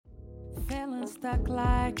feeling stuck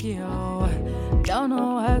like you, don't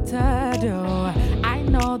know what to do. I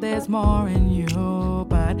know there's more in you,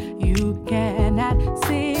 but you cannot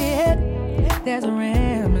see it. There's a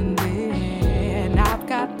remedy, and I've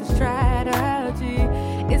got the strategy.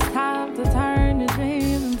 It's time to turn your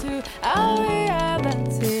dreams into a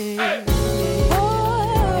reality.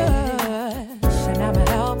 Push, and I'ma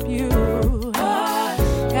help you,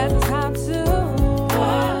 'cause it's time to.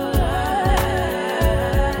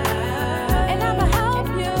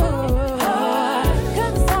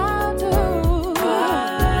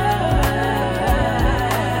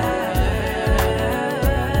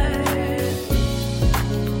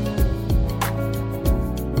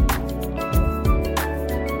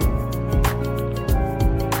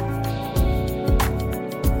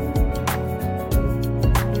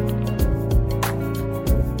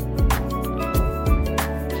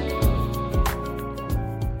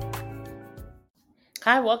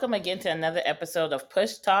 Hi, welcome again to another episode of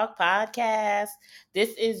Push Talk Podcast. This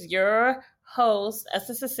is your host, as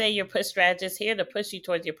to say, your push strategist, here to push you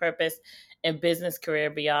towards your purpose and business career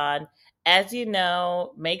beyond. As you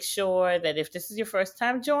know, make sure that if this is your first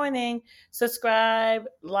time joining, subscribe,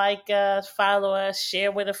 like us, follow us,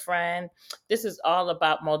 share with a friend. This is all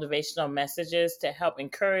about motivational messages to help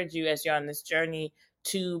encourage you as you're on this journey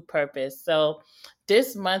to purpose. So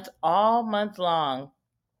this month, all month long,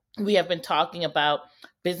 we have been talking about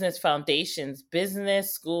business foundations,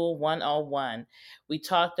 business school 101. We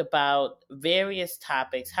talked about various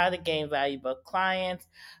topics, how to gain valuable clients,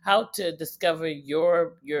 how to discover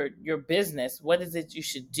your business, what is it you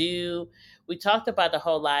should do. We talked about a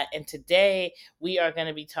whole lot, and today we are going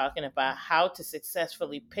to be talking about how to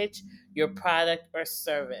successfully pitch your product or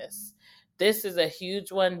service. This is a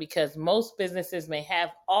huge one because most businesses may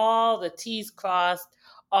have all the T's crossed,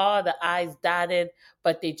 all the I's dotted,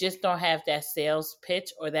 but they just don't have that sales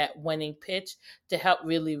pitch or that winning pitch to help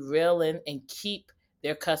really reel in and keep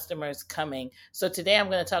their customers coming. So today I'm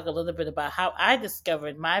going to talk a little bit about how I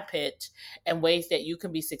discovered my pitch and ways that you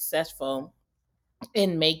can be successful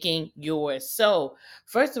in making yours. So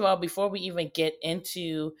first of all, before we even get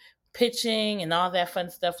into pitching and all that fun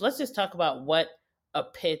stuff, let's just talk about what a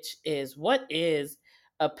pitch is. What is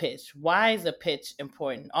a pitch? Why is a pitch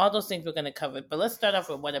important? All those things we're going to cover, but let's start off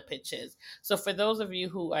with what a pitch is. So for those of you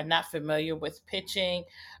who are not familiar with pitching,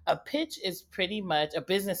 a pitch is pretty much a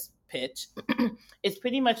business pitch. It's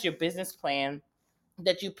pretty much your business plan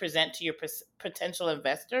that you present to your potential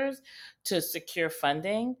investors to secure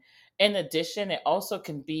funding. In addition, it also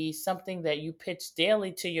can be something that you pitch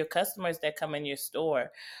daily to your customers that come in your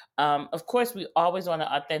store. Of course, we always want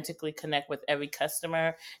to authentically connect with every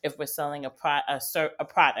customer if we're selling a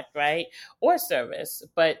product, right? Or service,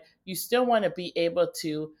 but you still want to be able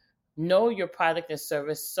to know your product and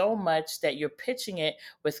service so much that you're pitching it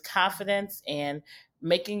with confidence and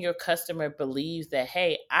making your customer believe that,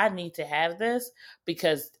 hey, I need to have this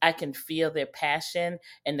because I can feel their passion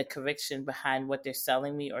and the conviction behind what they're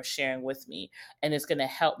selling me or sharing with me. And it's going to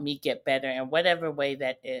help me get better in whatever way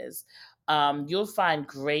that is. You'll find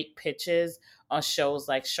great pitches on shows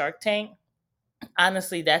like Shark Tank.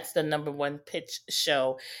 Honestly, that's the number one pitch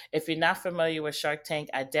show. If you're not familiar with Shark Tank,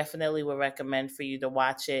 I definitely would recommend for you to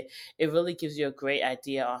watch it. It really gives you a great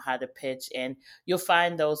idea on how to pitch, and you'll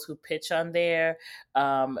find those who pitch on there.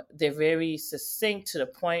 They're very succinct, to the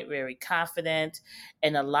point, very confident,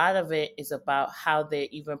 and a lot of it is about how they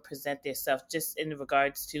even present themselves, just in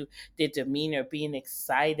regards to their demeanor, being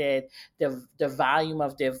excited, the volume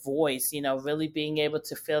of their voice, really being able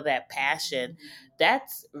to feel that passion.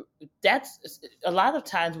 That's a lot of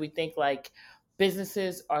times we think like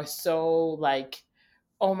businesses are so like,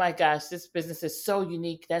 oh my gosh, this business is so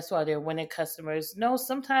unique, that's why they're winning customers. No,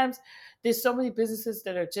 sometimes there's so many businesses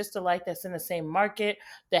that are just alike, that's in the same market,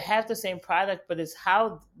 that have the same product, but it's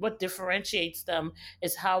what differentiates them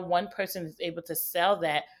is how one person is able to sell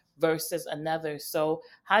that versus another. So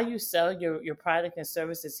how you sell your product and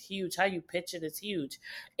service is huge. How you pitch it is huge.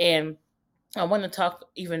 And I want to talk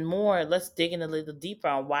even more. Let's dig in a little deeper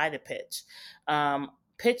on why to pitch.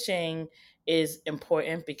 Pitching is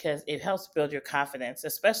important because it helps build your confidence,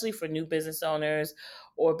 especially for new business owners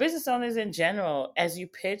or business owners in general. As you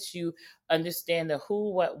pitch, you understand the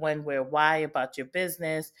who, what, when, where, why about your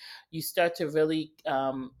business. You start to really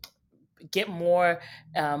get more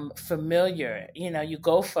familiar. You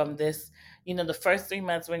go from this, the first 3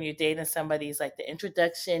 months when you're dating somebody is like the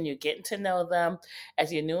introduction. You're getting to know them.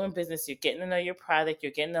 As you're new in business, you're getting to know your product.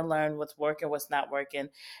 You're getting to learn what's working, what's not working.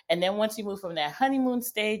 And then once you move from that honeymoon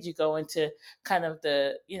stage, you go into kind of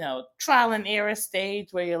the, trial and error stage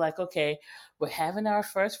where you're like, okay, we're having our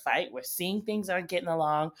first fight. We're seeing things aren't getting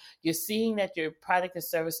along. You're seeing that your product and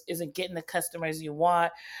service isn't getting the customers you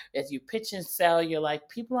want. As you pitch and sell, you're like,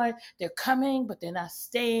 people aren't, they're coming, but they're not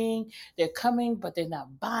staying. They're coming, but they're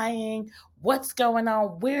not buying. What's going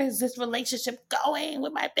on? Where is this relationship going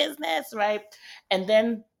with my business? Right. And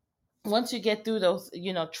then once you get through those,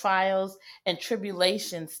 trials and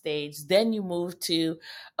tribulation stage, then you move to,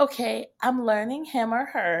 okay, I'm learning him or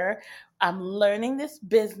her. I'm learning this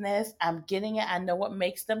business. I'm getting it. I know what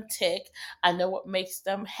makes them tick. I know what makes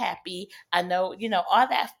them happy. I know, all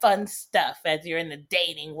that fun stuff as you're in the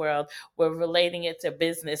dating world. We're relating it to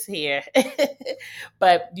business here.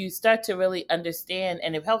 But you start to really understand,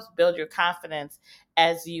 and it helps build your confidence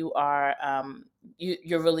as you are,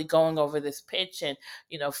 you're really going over this pitch and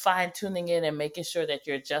fine tuning it and making sure that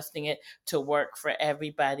you're adjusting it to work for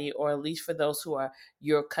everybody, or at least for those who are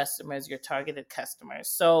your customers, your targeted customers.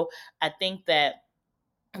 So I think that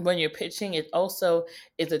when you're pitching, it also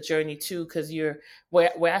is a journey too, because you're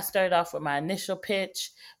where I started off with my initial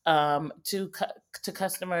pitch, to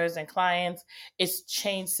customers and clients. It's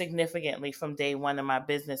changed significantly from day one of my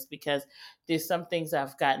business, because there's some things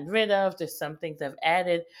I've gotten rid of, there's some things I've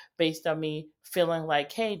added based on me feeling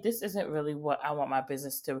like, hey, this isn't really what I want my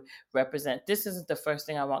business to represent. This isn't the first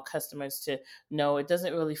thing I want customers to know. It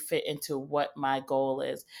doesn't really fit into what my goal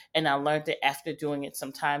is. And I learned that after doing it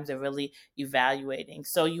sometimes and really evaluating.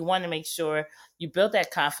 So you want to make sure you build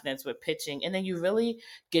that confidence with pitching, and then you really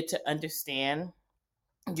get to understand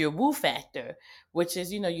your woo factor, which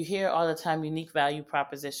is, you hear all the time, unique value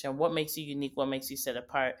proposition. What makes you unique? What makes you set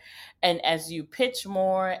apart? And as you pitch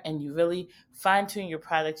more and you really fine tune your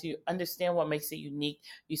product, you understand what makes it unique.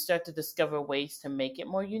 You start to discover ways to make it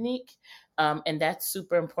more unique. And that's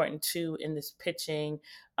super important too in this pitching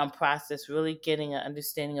process, really getting an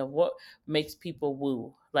understanding of what makes people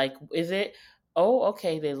woo. Like, is it, oh,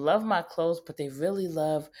 okay, they love my clothes, but they really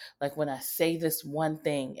love, like, when I say this one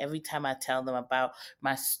thing every time I tell them about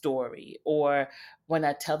my story, or when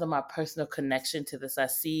I tell them my personal connection to this, I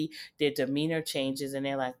see their demeanor changes and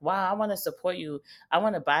they're like, wow, I want to support you. I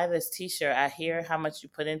want to buy this t-shirt. I hear how much you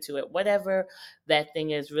put into it. Whatever that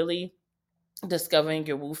thing is, really discovering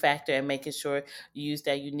your woo factor and making sure you use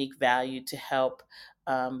that unique value to help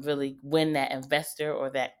really win that investor or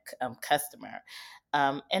that customer.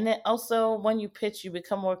 And then also, when you pitch, you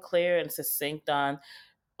become more clear and succinct on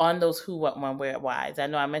those who, what, when, where, whys. I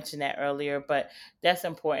know I mentioned that earlier, but that's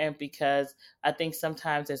important, because I think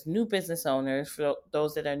sometimes as new business owners, for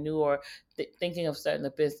those that are new or thinking of starting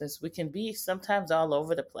a business, we can be sometimes all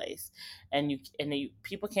over the place, and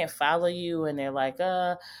people can't follow you, and they're like,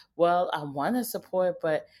 well, I want to support,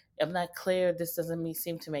 but I'm not clear. This doesn't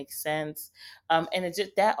seem to make sense. And it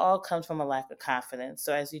just, that all comes from a lack of confidence.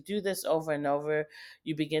 So as you do this over and over,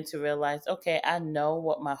 you begin to realize, okay, I know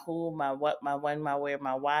what my who, my what, my when, my where,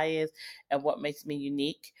 my why is, and what makes me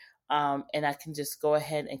unique. And I can just go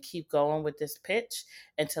ahead and keep going with this pitch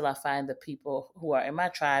until I find the people who are in my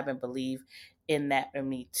tribe and believe in that in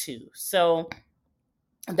me too. So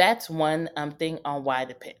that's one thing on why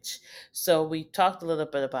the pitch. So we talked a little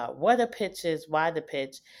bit about what a pitch is, why the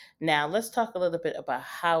pitch. Now let's talk a little bit about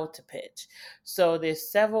how to pitch. So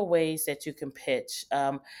there's several ways that you can pitch,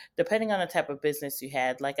 depending on the type of business you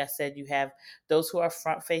had. Like I said, you have those who are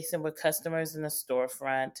front facing with customers in the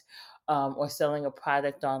storefront, or selling a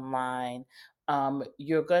product online.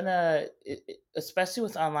 You're gonna, especially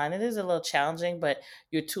with online, it is a little challenging, but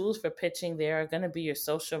your tools for pitching there are going to be your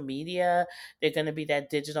social media. They're going to be that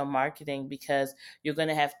digital marketing, because you're going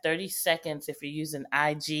to have 30 seconds if you're using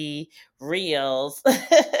IG Reels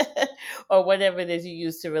or whatever it is you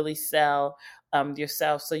use to really sell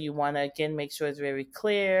yourself. So you want to, again, make sure it's very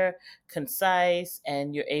clear, concise,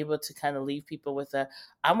 and you're able to kind of leave people with a,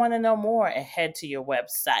 I want to know more, and head to your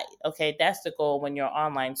website. Okay, that's the goal when you're an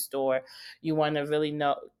online store. You want to really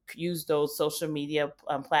use those social media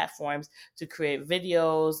platforms to create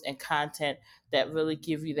videos and content that really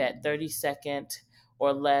give you that 30-second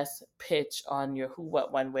or less pitch on your who,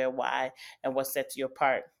 what, when, where, why, and what sets you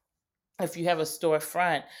apart. If you have a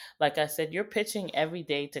storefront, like I said, you're pitching every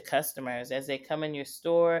day to customers as they come in your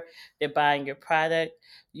store, they're buying your product.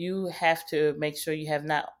 You have to make sure you have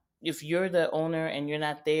not, if you're the owner and you're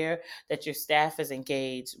not there, that your staff is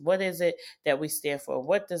engaged. What is it that we stand for?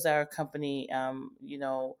 What does our company,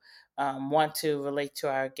 want to relate to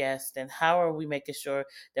our guests, and how are we making sure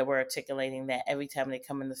that we're articulating that every time they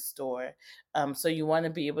come in the store? So you want to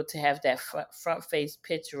be able to have that front face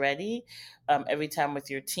pitch ready every time with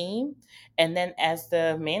your team. And then as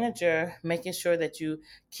the manager, making sure that you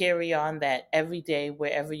carry on that every day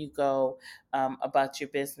wherever you go about your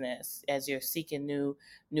business, as you're seeking new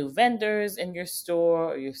vendors in your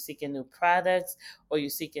store, or you're seeking new products, or you're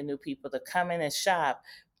seeking new people to come in and shop.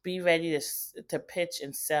 Be ready to pitch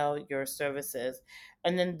and sell your services.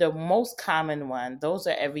 And then the most common one, those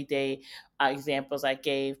are everyday examples I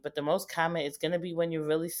gave, but the most common is going to be when you're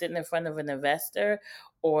really sitting in front of an investor,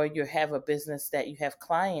 or you have a business that you have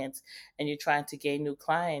clients and you're trying to gain new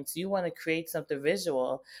clients. You want to create something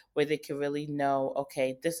visual where they can really know,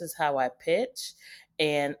 okay, this is how I pitch,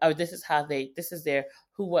 and or this is their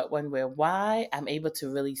who, what, when, where, why. I'm able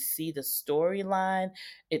to really see the storyline.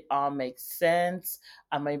 It all makes sense.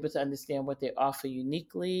 I'm able to understand what they offer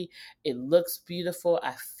uniquely. It looks beautiful.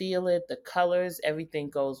 I feel it. The colors, everything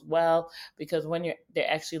goes well, because when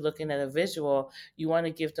they're actually looking at a visual, you want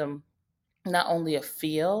to give them not only a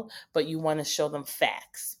feel, but you want to show them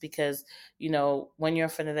facts. Because, when you're in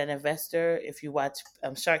front of that investor, if you watch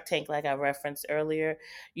Shark Tank, like I referenced earlier,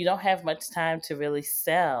 you don't have much time to really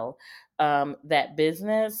sell that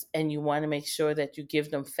business. And you want to make sure that you give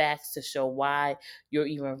them facts to show why you're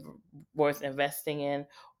even worth investing in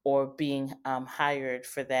or being hired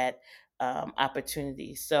for that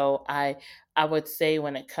opportunity. So I would say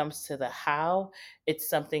when it comes to the how, it's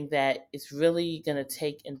something that is really going to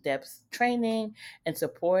take in-depth training and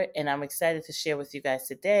support. And I'm excited to share with you guys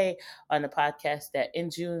today on the podcast that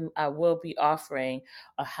in June, I will be offering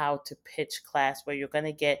a how to pitch class where you're going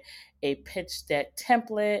to get a pitch deck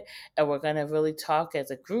template. And we're going to really talk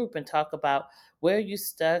as a group and talk about where you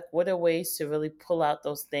stuck, what are ways to really pull out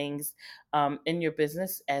those things in your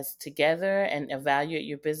business as together, and evaluate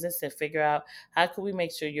your business and figure out how can we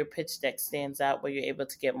make sure your pitch deck stands out where you're able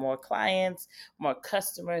to get more clients, more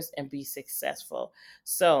customers, and be successful.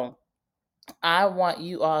 So I want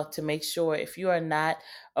you all to make sure, if you are not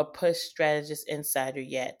a Push Strategist Insider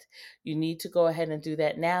yet, you need to go ahead and do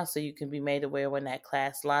that now so you can be made aware when that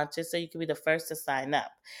class launches, so you can be the first to sign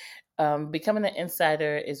up. Becoming an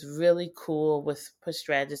insider is really cool with Push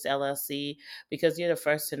Strategist LLC, because you're the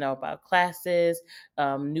first to know about classes,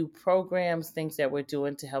 new programs, things that we're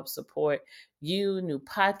doing to help support you, new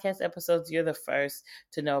podcast episodes. You're the first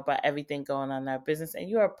to know about everything going on in our business, and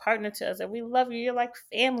you're a partner to us, and we love you. You're like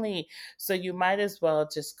family. So you might as well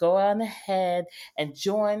just go on ahead and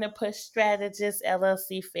join the Push Strategist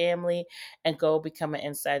LLC family and go become an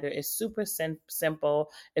insider. It's super simple.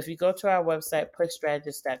 If you go to our website,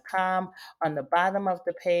 pushstrategist.com, on the bottom of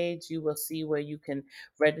the page, you will see where you can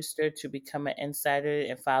register to become an insider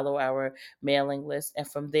and follow our mailing list. And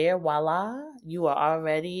from there, voila, you are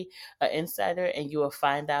already an insider, and you will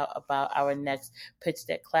find out about our next pitch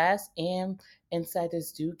deck class. And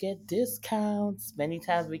insiders do get discounts. Many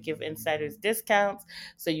times we give insiders discounts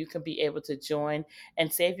so you can be able to join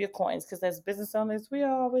and save your coins, because as business owners, we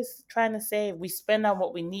are always trying to save. We spend on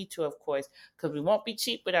what we need to, of course, because we won't be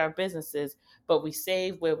cheap with our businesses, but we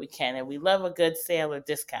save where we can, and we love a good sale or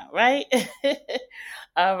discount, right?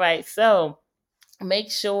 All right, so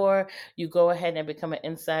make sure you go ahead and become an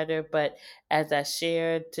insider. But as I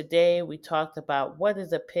shared today, we talked about what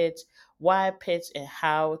is a pitch, why pitch, and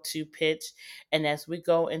how to pitch. And as we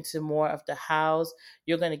go into more of the hows,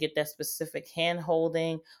 you're going to get that specific hand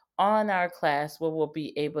holding on our class, where we'll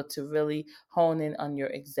be able to really hone in on your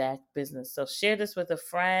exact business. So share this with a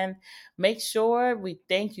friend. Make sure, we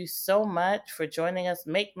thank you so much for joining us.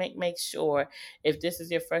 Make sure, if this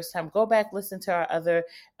is your first time, go back, listen to our other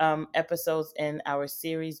episodes in our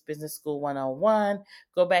series, Business School 101.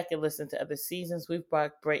 Go back and listen to other seasons. We've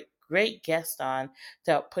brought great guests on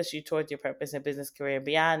to help push you towards your purpose in business, career, and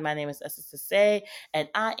beyond. My name is Esther Say, and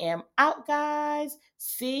I am out, guys.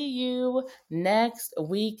 See you next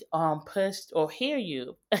week on Push, or hear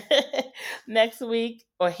you next week,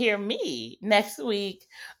 or hear me next week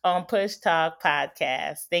on Push Talk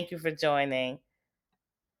Podcast. Thank you for joining.